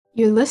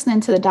You're listening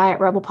to the Diet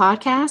Rebel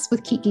podcast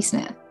with Kiki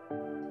Smith.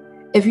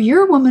 If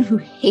you're a woman who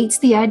hates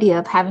the idea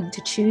of having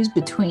to choose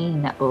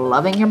between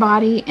loving your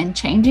body and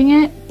changing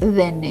it,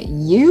 then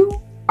you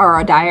are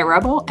a diet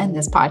rebel and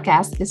this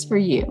podcast is for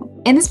you.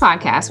 In this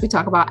podcast, we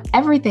talk about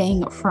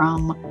everything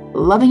from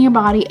loving your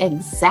body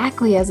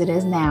exactly as it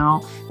is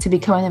now to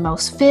becoming the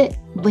most fit,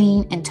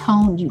 lean, and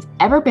toned you've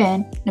ever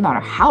been, no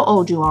matter how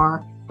old you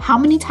are, how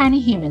many tiny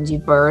humans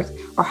you've birthed,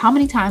 or how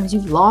many times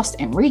you've lost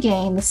and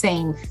regained the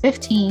same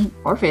 15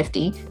 or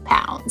 50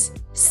 pounds.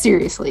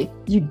 Seriously,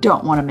 you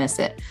don't want to miss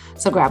it.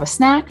 So grab a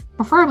snack,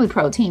 preferably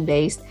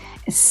protein-based,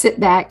 and sit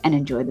back and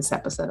enjoy this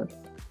episode.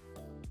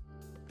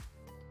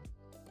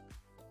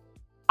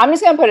 I'm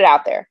just going to put it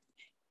out there.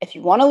 If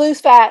you want to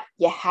lose fat,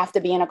 you have to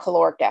be in a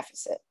caloric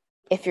deficit.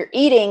 If you're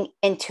eating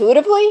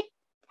intuitively,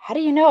 how do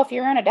you know if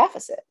you're in a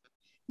deficit?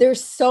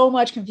 There's so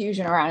much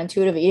confusion around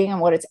intuitive eating and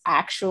what it's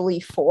actually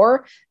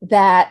for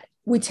that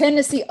we tend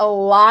to see a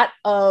lot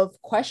of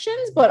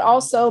questions, but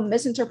also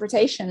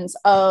misinterpretations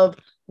of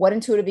what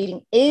intuitive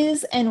eating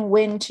is and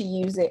when to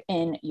use it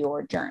in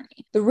your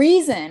journey. The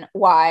reason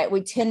why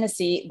we tend to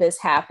see this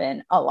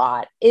happen a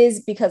lot is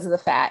because of the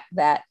fact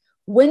that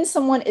when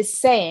someone is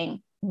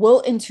saying, will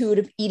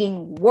intuitive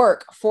eating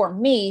work for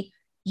me?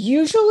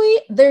 Usually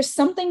there's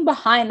something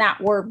behind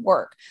that word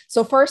work.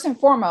 So first and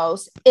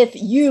foremost, if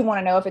you want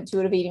to know if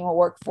intuitive eating will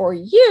work for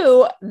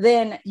you,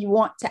 then you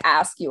want to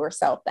ask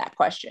yourself that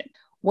question.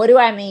 What do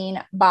I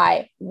mean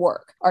by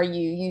work? Are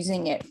you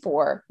using it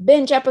for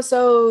binge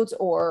episodes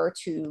or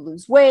to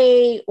lose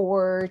weight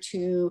or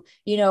to,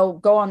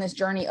 go on this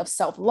journey of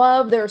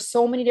self-love? There are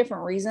so many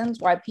different reasons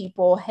why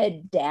people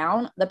head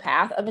down the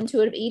path of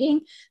intuitive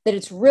eating that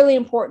it's really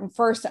important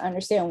first to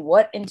understand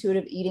what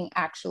intuitive eating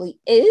actually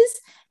is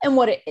and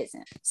what it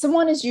isn't.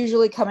 Someone is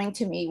usually coming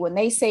to me when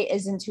they say,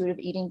 is intuitive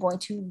eating going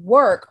to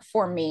work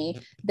for me?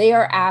 They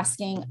are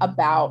asking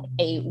about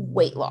a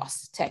weight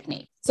loss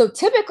technique. So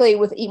typically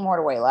with Eat More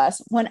to Weigh Less,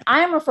 when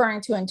I'm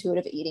referring to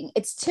intuitive eating,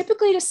 it's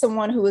typically to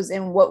someone who is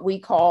in what we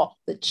call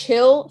the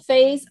chill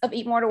phase of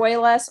Eat More to Weigh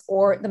Less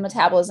or the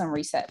metabolism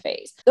reset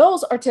phase.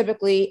 Those are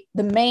typically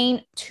the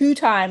main two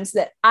times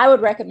that I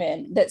would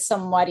recommend that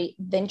somebody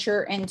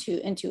venture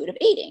into intuitive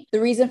eating. The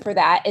reason for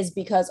that is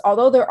because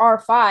although there are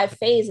 5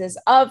 phases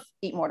of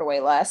Eat More to Weigh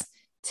Less,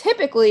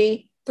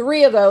 typically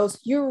 3 of those,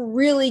 you're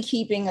really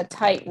keeping a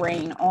tight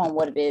rein on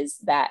what it is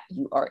that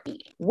you are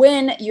eating.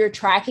 When you're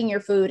tracking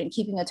your food and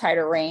keeping a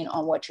tighter rein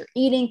on what you're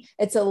eating,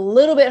 it's a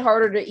little bit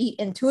harder to eat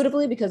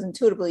intuitively because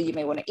intuitively you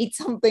may want to eat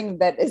something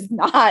that is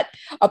not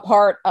a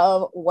part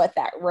of what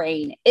that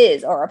rein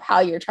is or of how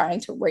you're trying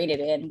to rein it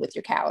in with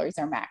your calories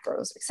or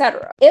macros,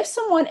 etc. If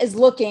someone is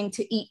looking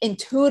to eat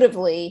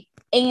intuitively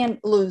and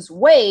lose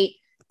weight,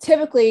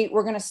 typically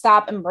we're going to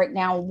stop and break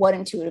down what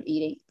intuitive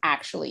eating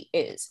actually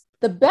is.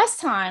 The best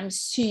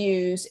times to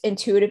use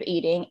intuitive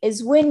eating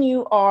is when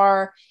you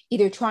are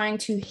either trying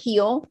to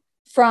heal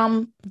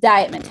from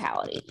diet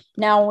mentality.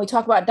 Now, when we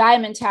talk about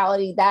diet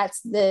mentality,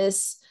 that's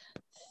this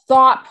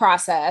thought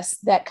process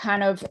that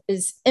kind of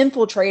is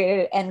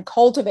infiltrated and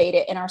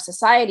cultivated in our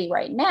society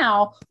right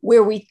now,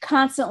 where we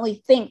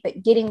constantly think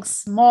that getting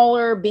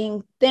smaller,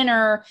 being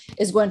thinner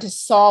is going to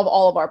solve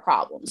all of our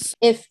problems.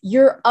 If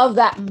you're of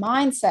that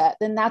mindset,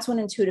 then that's when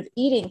intuitive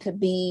eating could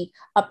be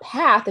a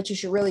path that you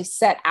should really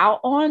set out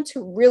on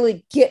to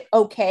really get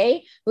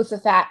okay with the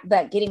fact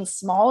that getting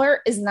smaller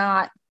is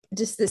not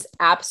just this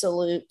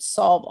absolute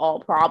solve all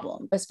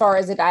problem. As far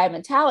as the diet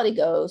mentality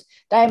goes,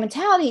 diet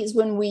mentality is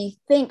when we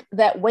think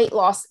that weight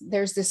loss,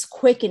 there's this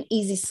quick and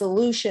easy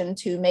solution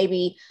to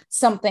maybe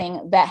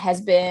something that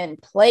has been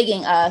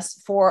plaguing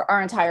us for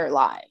our entire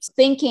lives.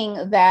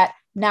 Thinking that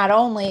not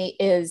only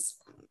is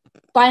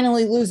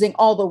finally losing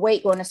all the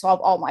weight going to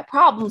solve all my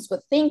problems,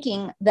 but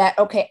thinking that,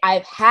 okay,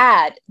 I've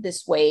had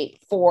this weight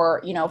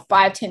for,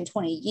 5, 10,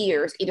 20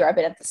 years. Either I've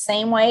been at the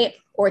same weight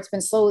or it's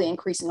been slowly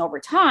increasing over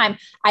time.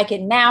 I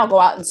can now go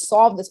out and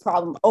solve this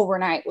problem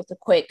overnight with a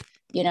quick,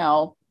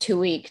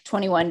 2-week,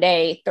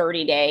 21-day,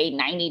 30-day,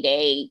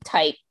 90-day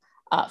type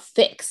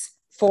fix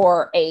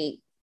for a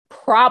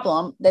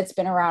problem that's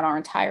been around our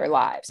entire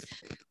lives.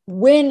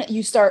 When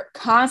you start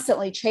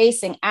constantly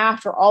chasing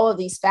after all of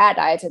these fad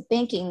diets and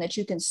thinking that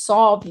you can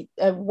solve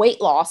a weight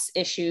loss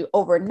issue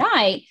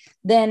overnight,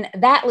 then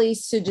that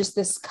leads to just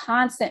this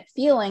constant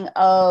feeling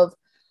of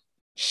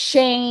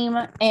shame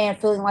and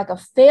feeling like a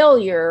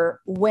failure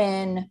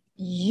when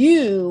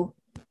you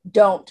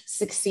don't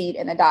succeed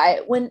in a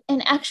diet, when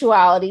in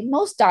actuality,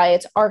 most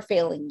diets are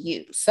failing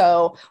you.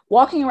 So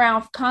walking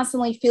around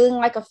constantly feeling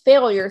like a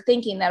failure,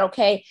 thinking that,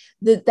 okay,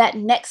 that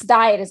next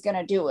diet is going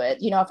to do it.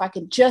 If I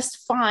could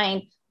just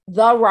find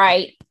the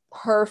right,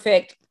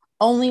 perfect,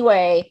 only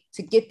way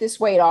to get this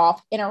weight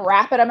off in a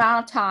rapid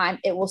amount of time,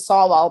 it will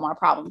solve all of my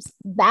problems.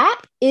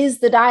 That is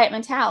the diet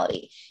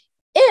mentality.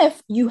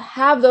 If you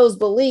have those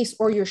beliefs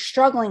or you're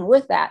struggling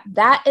with that,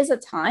 that is a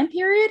time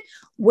period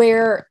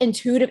where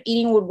intuitive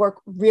eating would work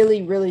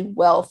really, really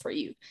well for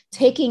you.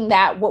 Taking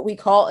that, what we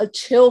call a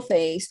chill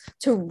phase,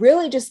 to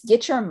really just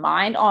get your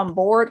mind on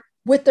board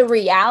with the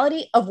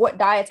reality of what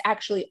diets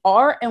actually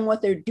are and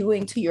what they're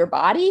doing to your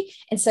body,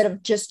 instead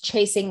of just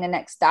chasing the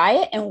next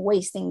diet and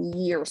wasting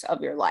years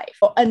of your life.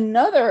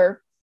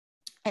 Another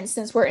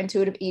instance where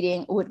intuitive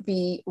eating would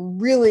be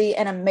really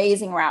an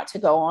amazing route to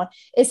go on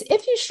is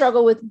if you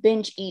struggle with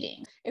binge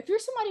eating. If you're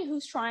somebody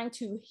who's trying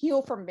to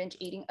heal from binge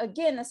eating,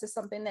 again, this is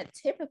something that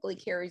typically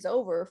carries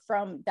over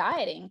from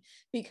dieting,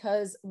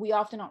 because we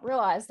often don't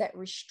realize that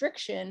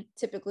restriction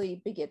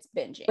typically begets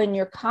binging. When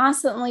you're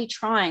constantly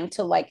trying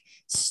to like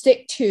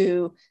stick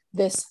to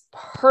this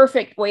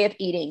perfect way of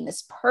eating,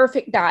 this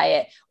perfect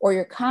diet, or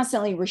you're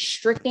constantly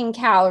restricting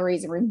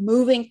calories and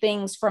removing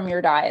things from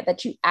your diet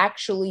that you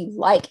actually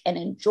like and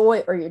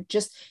enjoy, or you're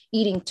just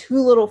eating too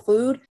little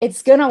food,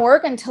 it's going to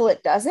work until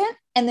it doesn't.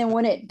 And then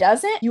when it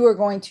doesn't, you are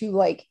going to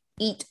like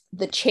eat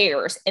the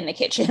chairs in the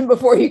kitchen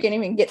before you can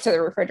even get to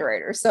the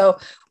refrigerator. So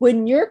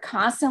when you're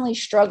constantly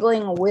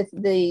struggling with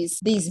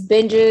these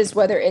binges,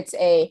 whether it's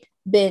a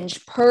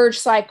binge purge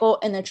cycle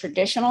in the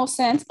traditional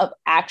sense of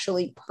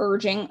actually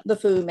purging the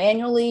food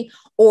manually,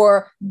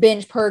 or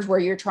binge purge where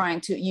you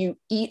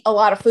eat a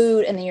lot of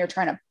food and then you're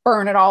trying to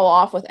burn it all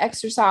off with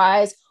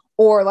exercise,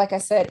 or like I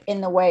said,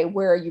 in the way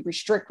where you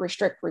restrict,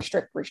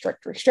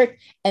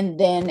 and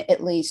then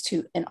it leads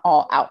to an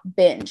all-out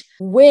binge.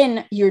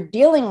 When you're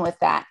dealing with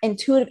that,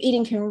 intuitive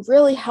eating can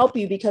really help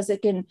you, because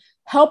it can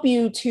help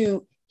you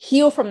to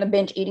heal from the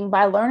binge eating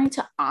by learning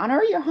to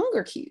honor your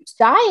hunger cues.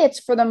 Diets,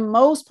 for the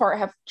most part,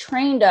 have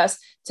trained us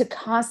to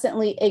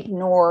constantly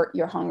ignore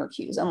your hunger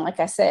cues. And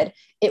like I said,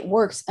 it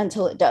works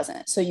until it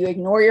doesn't. So you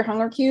ignore your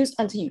hunger cues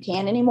until you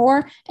can't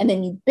anymore. And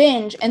then you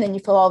binge, and then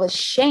you feel all this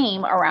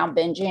shame around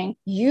binging.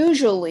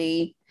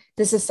 Usually,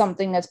 this is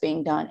something that's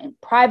being done in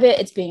private.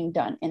 It's being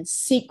done in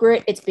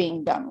secret. It's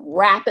being done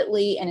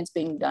rapidly, and it's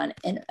being done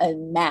in a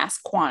mass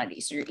quantity.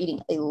 So you're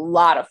eating a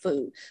lot of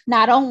food.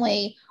 Not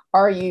only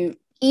are you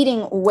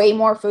eating way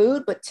more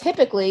food, but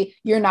typically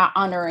you're not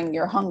honoring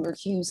your hunger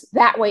cues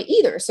that way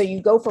either. So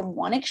you go from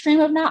one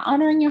extreme of not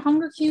honoring your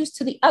hunger cues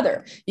to the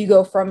other. You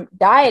go from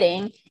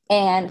dieting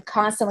and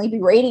constantly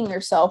berating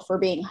yourself for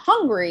being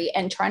hungry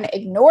and trying to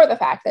ignore the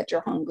fact that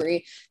you're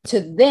hungry,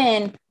 to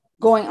then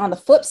going on the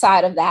flip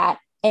side of that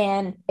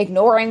and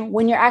ignoring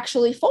when you're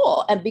actually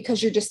full. And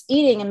because you're just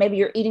eating, and maybe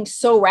you're eating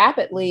so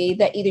rapidly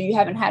that either you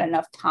haven't had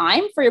enough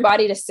time for your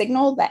body to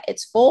signal that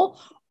it's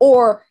full,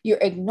 or you're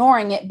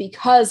ignoring it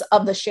because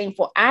of the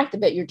shameful act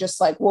of it. You're just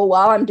like, well,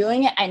 while I'm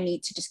doing it, I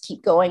need to just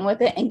keep going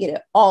with it and get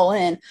it all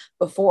in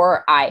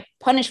before I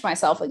punish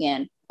myself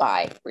again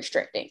by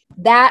restricting.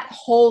 That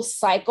whole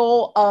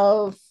cycle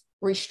of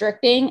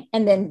restricting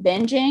and then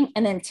binging,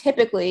 and then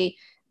typically,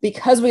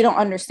 because we don't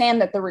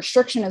understand that the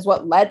restriction is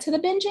what led to the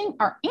binging,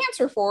 our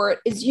answer for it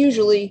is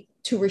usually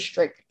to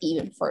restrict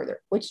even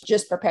further, which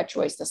just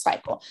perpetuates the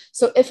cycle.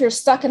 So if you're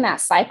stuck in that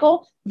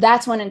cycle,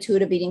 that's when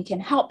intuitive eating can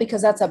help,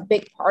 because that's a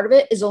big part of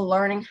it, is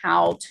learning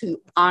how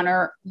to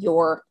honor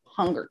your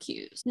hunger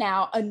cues.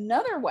 Now,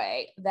 another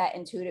way that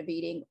intuitive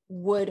eating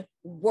would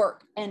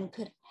work and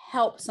could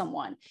help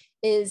someone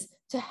is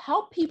to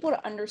help people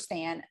to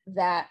understand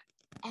that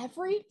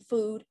every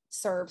food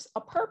serves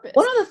a purpose.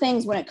 One of the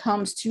things when it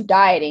comes to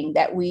dieting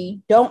that we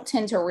don't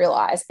tend to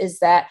realize is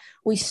that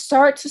we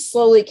start to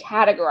slowly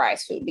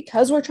categorize food,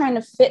 because we're trying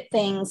to fit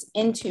things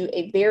into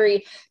a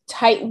very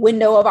tight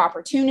window of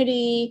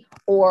opportunity,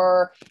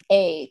 or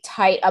a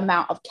tight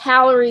amount of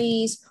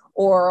calories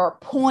or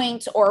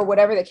points, or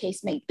whatever the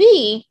case may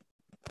be.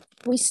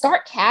 We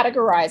start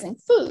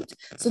categorizing foods.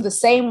 So the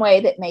same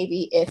way that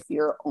maybe if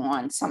you're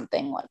on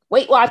something like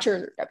Weight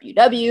Watchers or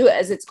WW,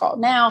 as it's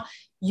called now,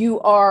 you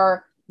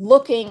are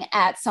looking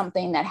at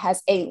something that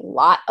has a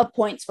lot of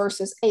points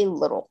versus a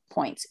little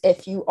points.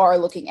 If you are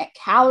looking at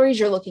calories,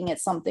 you're looking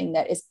at something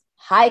that is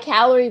high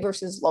calorie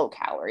versus low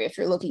calorie. If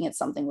you're looking at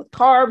something with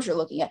carbs, you're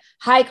looking at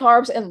high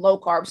carbs and low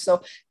carbs.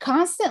 So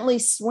constantly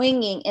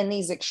swinging in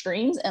these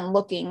extremes and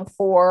looking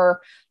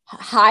for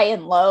high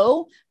and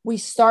low, we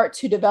start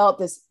to develop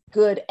this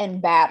good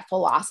and bad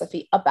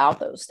philosophy about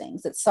those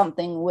things. It's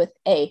something with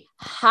a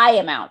high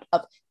amount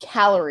of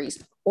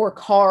calories or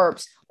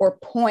carbs or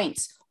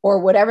points or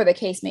whatever the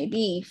case may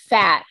be,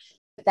 fat,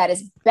 that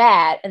is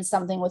bad, and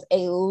something with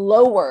a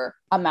lower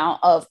amount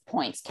of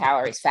points,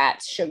 calories,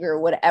 fats, sugar,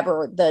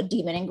 whatever the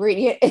demon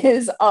ingredient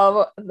is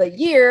of the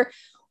year,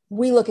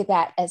 we look at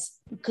that as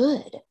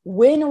good.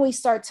 When we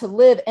start to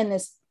live in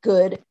this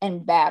good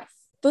and bad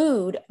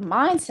food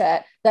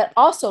mindset, that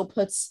also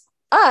puts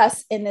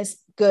us in this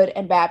good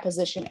and bad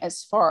position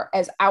as far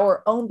as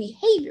our own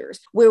behaviors,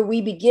 where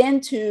we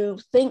begin to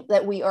think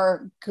that we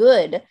are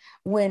good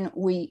when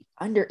we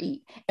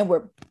undereat and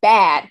we're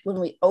bad when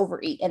we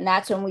overeat. And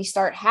that's when we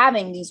start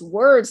having these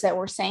words that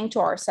we're saying to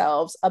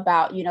ourselves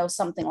about,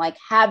 something like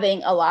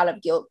having a lot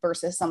of guilt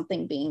versus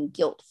something being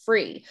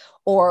guilt-free,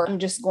 or I'm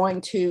just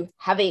going to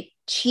have a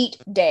cheat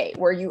day,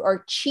 where you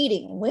are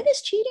cheating. When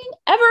is cheating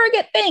ever a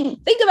good thing?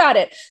 Think about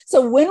it.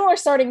 So when we're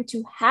starting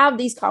to have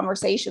these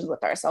conversations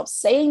with ourselves,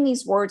 saying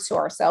these words to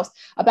ourselves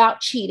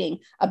about cheating,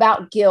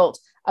 about guilt,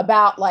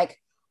 about like,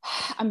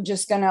 I'm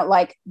just going to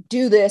like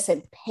do this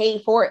and pay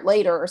for it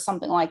later or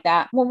something like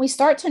that. When we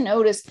start to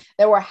notice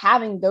that we're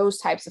having those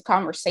types of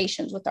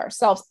conversations with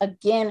ourselves,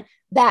 again,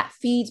 that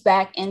feeds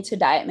back into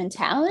diet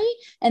mentality.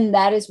 And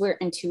that is where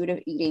intuitive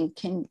eating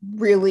can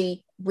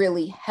really,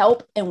 really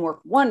help and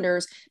work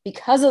wonders,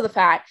 because of the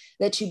fact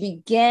that you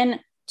begin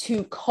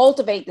to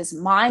cultivate this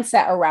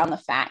mindset around the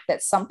fact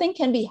that something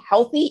can be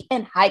healthy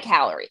and high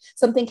calorie,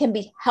 something can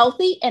be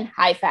healthy and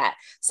high fat,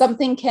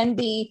 something can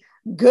be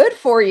good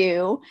for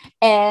you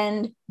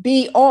and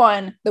be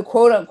on the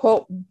quote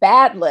unquote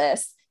bad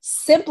list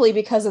simply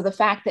because of the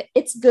fact that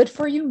it's good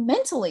for you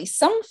mentally.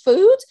 Some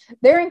foods,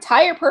 their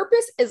entire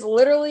purpose is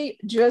literally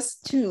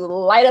just to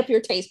light up your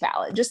taste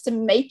palette, just to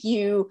make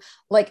you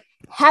like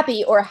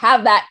happy or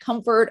have that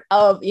comfort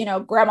of, you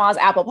know, grandma's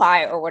apple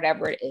pie or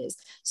whatever it is.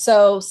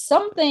 So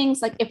some things,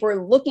 like if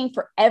we're looking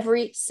for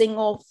every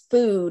single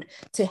food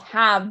to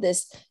have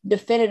this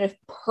definitive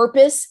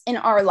purpose in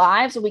our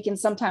lives, we can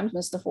sometimes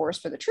miss the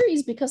forest for the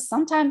trees, because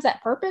sometimes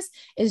that purpose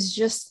is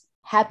just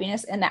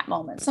happiness in that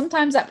moment.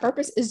 Sometimes that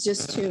purpose is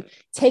just to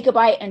take a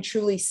bite and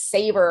truly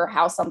savor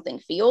how something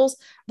feels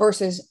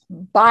versus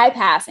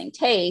bypassing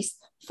taste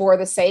for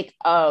the sake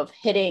of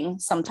hitting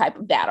some type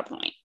of data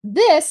point.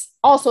 This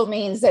also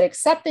means that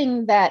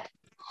accepting that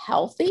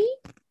healthy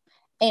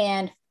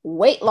and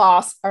weight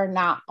loss are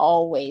not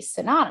always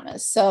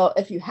synonymous. So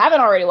if you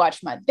haven't already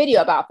watched my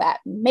video about that,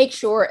 make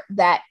sure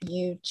that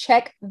you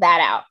check that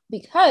out,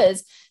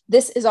 because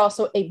this is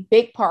also a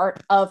big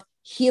part of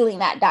healing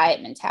that diet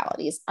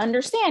mentality, is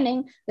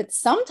understanding that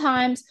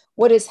sometimes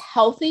what is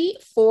healthy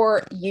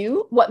for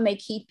you, what may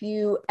keep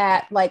you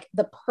at like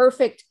the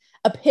perfect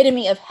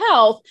epitome of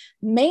health,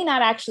 may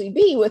not actually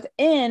be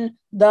within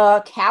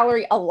the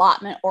calorie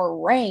allotment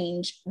or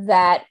range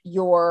that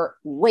your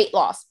weight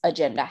loss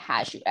agenda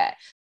has you at.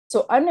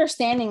 So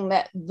understanding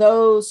that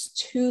those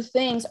two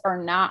things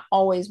are not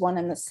always one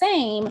and the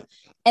same,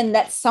 and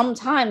that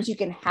sometimes you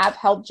can have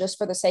health just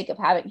for the sake of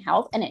having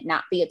health and it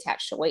not be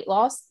attached to weight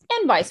loss,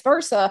 and vice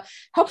versa,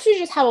 helps you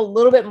just have a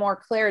little bit more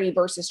clarity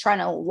versus trying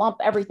to lump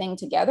everything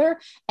together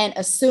and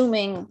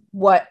assuming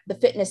what the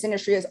fitness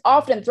industry is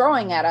often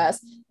throwing at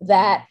us,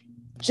 that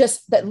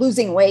just that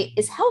losing weight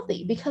is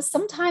healthy, because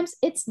sometimes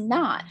it's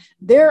not.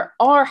 There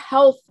are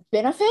health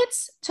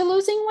benefits to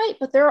losing weight,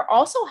 but there are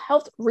also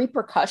health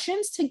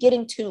repercussions to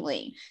getting too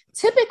lean.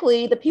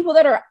 Typically, the people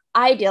that are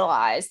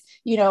idealized,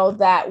 you know,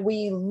 that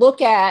we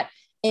look at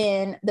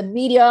in the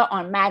media,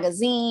 on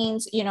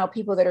magazines, you know,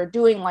 people that are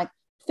doing like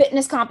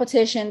fitness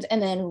competitions,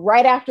 and then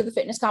right after the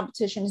fitness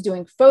competitions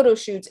doing photo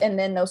shoots, and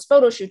then those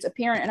photo shoots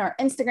appearing in our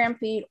Instagram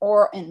feed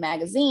or in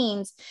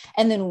magazines,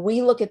 and then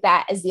we look at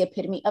that as the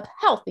epitome of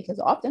health, because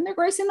often they're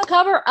gracing the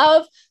cover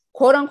of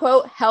quote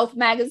unquote health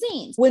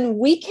magazines. When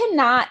we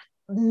cannot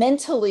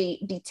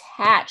mentally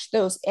detach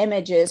those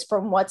images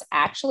from what's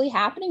actually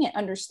happening, and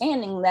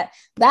understanding that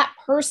that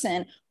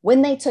person,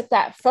 when they took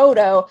that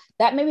photo,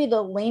 that may be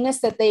the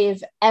leanest that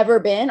they've ever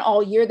been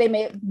all year. They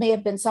may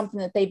have been something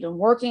that they've been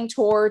working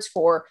towards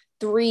for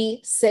 3,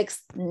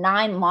 6,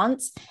 9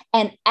 months.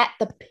 And at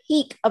the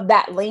peak of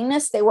that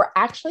leanness, they were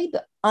actually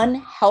the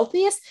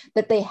unhealthiest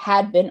that they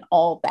had been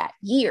all that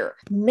year.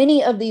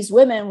 Many of these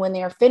women, when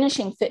they are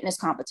finishing fitness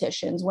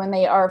competitions, when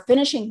they are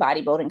finishing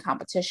bodybuilding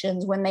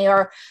competitions, when they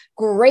are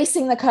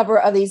gracing the cover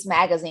of these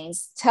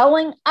magazines,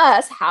 telling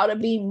us how to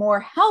be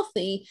more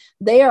healthy,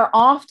 they have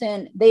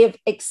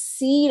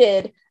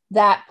exceeded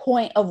that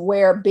point of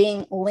where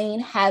being lean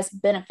has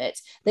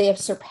benefits. They have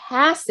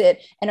surpassed it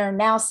and are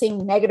now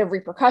seeing negative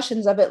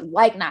repercussions of it,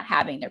 like not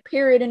having their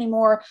period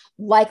anymore,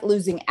 like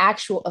losing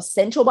actual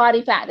essential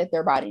body fat that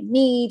their body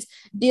needs,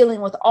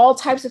 dealing with all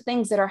types of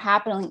things that are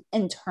happening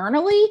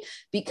internally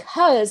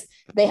because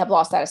they have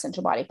lost that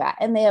essential body fat,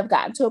 and they have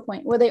gotten to a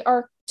point where they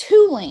are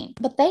too lean,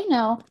 but they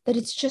know that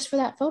it's just for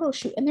that photo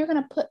shoot, and they're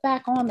going to put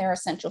back on their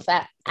essential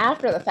fat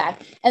after the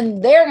fact,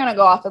 and they're going to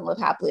go off and live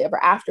happily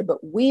ever after. But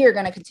we are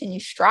going to continue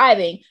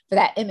striving for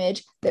that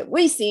image that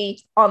we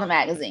see on the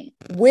magazine.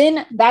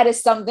 When that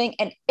is something,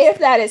 and if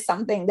that is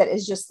something that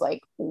is just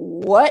like,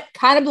 what,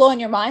 kind of blowing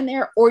your mind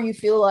there, or you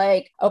feel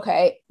like,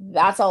 okay,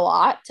 that's a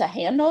lot to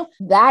handle,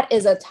 that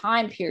is a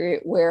time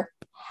period where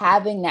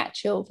having that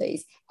chill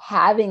phase,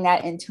 having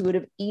that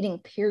intuitive eating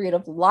period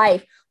of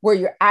life where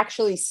you're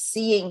actually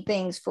seeing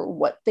things for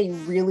what they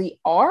really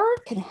are,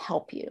 can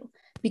help you.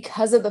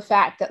 Because of the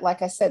fact that,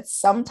 like I said,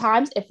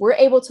 sometimes if we're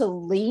able to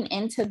lean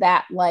into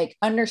that, like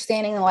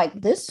understanding like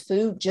this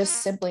food just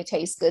simply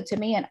tastes good to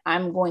me and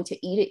I'm going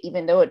to eat it,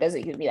 even though it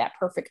doesn't give me that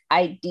perfect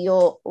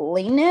ideal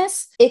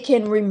leanness, it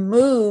can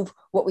remove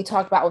what we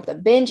talked about with the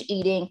binge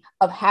eating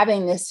of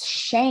having this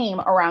shame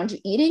around you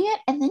eating it.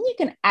 And then you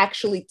can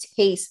actually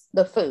taste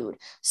the food.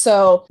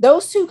 So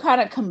those two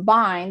kind of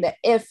combine, that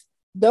if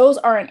those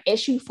are an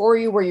issue for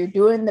you where you're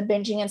doing the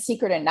binging in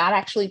secret and not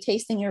actually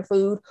tasting your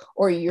food,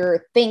 or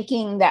you're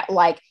thinking that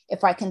like,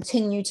 if I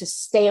continue to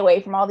stay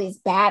away from all these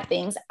bad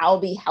things,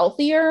 I'll be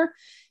healthier,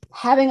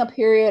 having a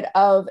period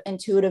of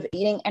intuitive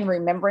eating and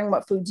remembering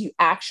what foods you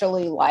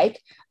actually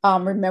like,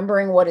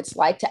 remembering what it's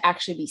like to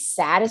actually be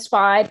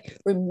satisfied,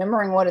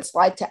 remembering what it's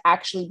like to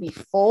actually be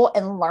full,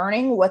 and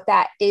learning what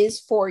that is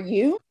for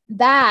you,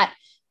 that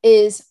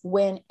is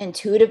when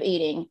intuitive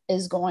eating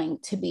is going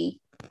to be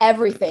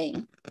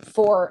everything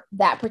for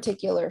that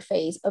particular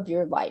phase of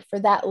your life, for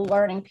that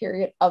learning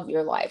period of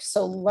your life.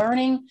 So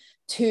learning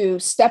to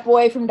step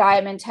away from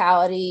diet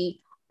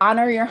mentality,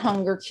 honor your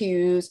hunger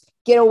cues,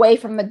 get away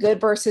from the good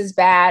versus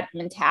bad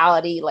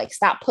mentality, like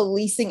stop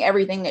policing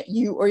everything that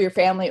you or your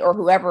family or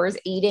whoever is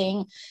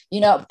eating,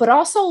 but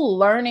also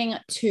learning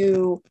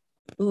to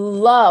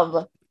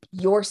love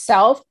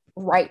yourself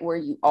right where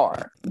you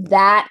are.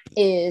 That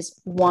is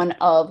one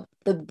of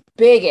the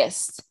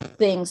biggest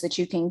things that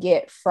you can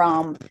get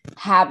from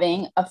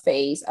having a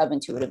phase of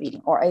intuitive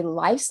eating or a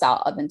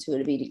lifestyle of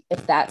intuitive eating.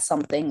 If that's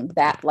something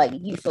that like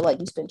you feel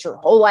like you spent your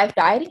whole life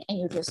dieting and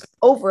you're just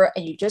over it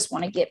and you just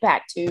want to get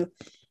back to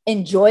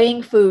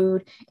enjoying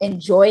food,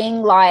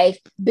 enjoying life,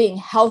 being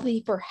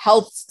healthy for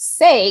health's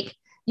sake,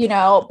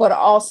 but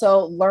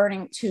also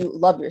learning to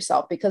love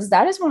yourself, because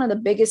that is one of the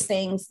biggest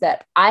things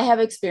that I have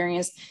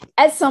experienced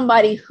as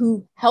somebody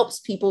who helps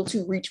people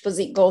to reach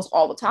physique goals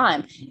all the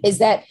time, is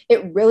that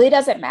it really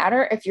doesn't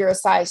matter if you're a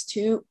size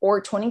 2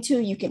 or 22,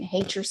 you can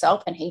hate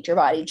yourself and hate your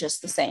body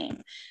just the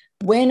same.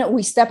 When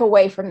we step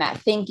away from that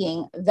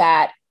thinking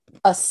that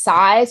a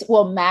size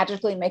will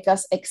magically make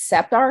us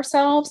accept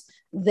ourselves,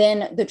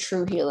 then the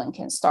true healing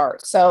can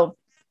start. So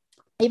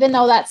even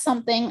though that's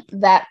something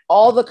that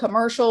all the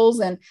commercials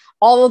and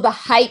all of the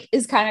hype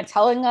is kind of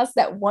telling us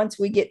that once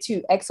we get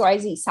to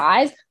XYZ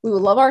size, we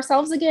will love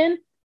ourselves again,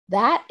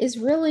 that is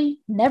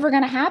really never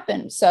going to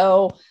happen.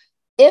 So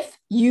if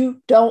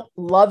you don't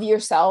love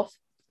yourself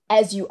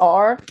as you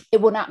are,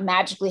 it will not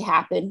magically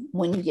happen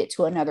when you get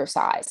to another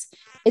size.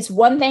 It's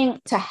one thing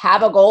to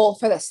have a goal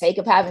for the sake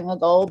of having a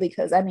goal,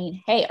 because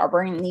hey, our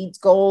brain needs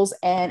goals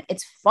and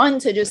it's fun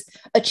to just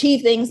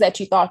achieve things that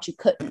you thought you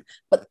couldn't.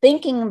 But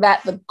thinking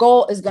that the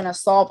goal is going to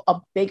solve a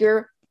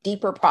bigger,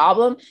 deeper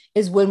problem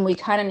is when we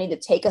kind of need to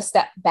take a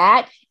step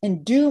back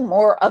and do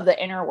more of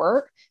the inner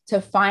work to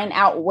find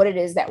out what it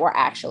is that we're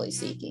actually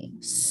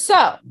seeking.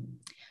 So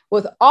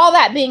with all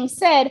that being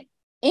said,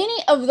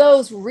 any of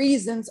those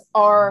reasons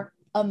are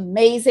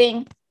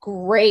amazing,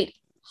 great,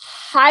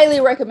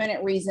 highly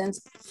recommended reasons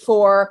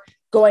for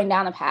going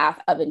down the path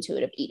of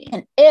intuitive eating.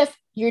 And if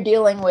you're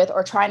dealing with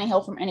or trying to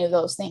heal from any of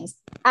those things,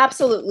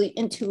 absolutely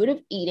intuitive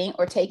eating,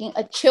 or taking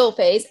a chill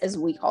phase, as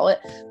we call it,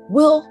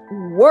 will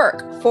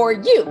work for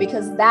you,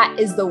 because that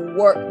is the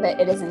work that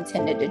it is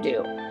intended to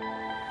do.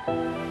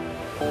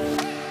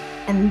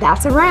 And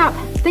that's a wrap.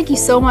 Thank you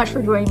so much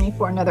for joining me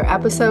for another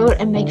episode,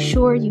 and make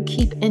sure you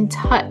keep in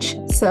touch.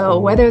 So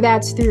whether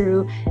that's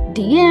through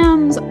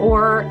DMs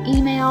or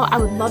email, I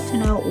would love to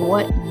know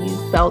what you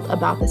felt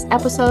about this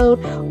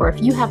episode, or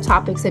if you have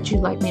topics that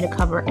you'd like me to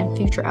cover in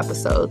future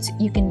episodes.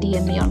 You can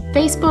DM me on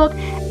Facebook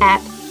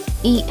at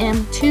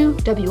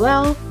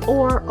EM2WL,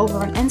 or over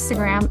on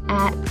Instagram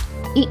at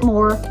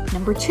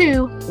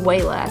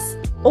eatmore2wayless,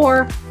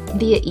 or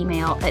via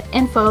email at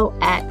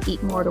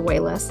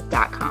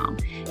info@eatmoretowayless.com.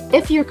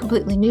 If you're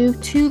completely new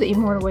to the Eat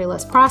More to Weigh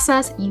Less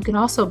process, you can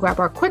also grab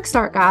our quick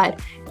start guide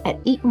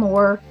at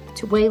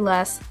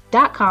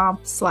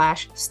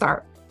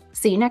eatmoretowayless.com/start.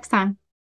 See you next time.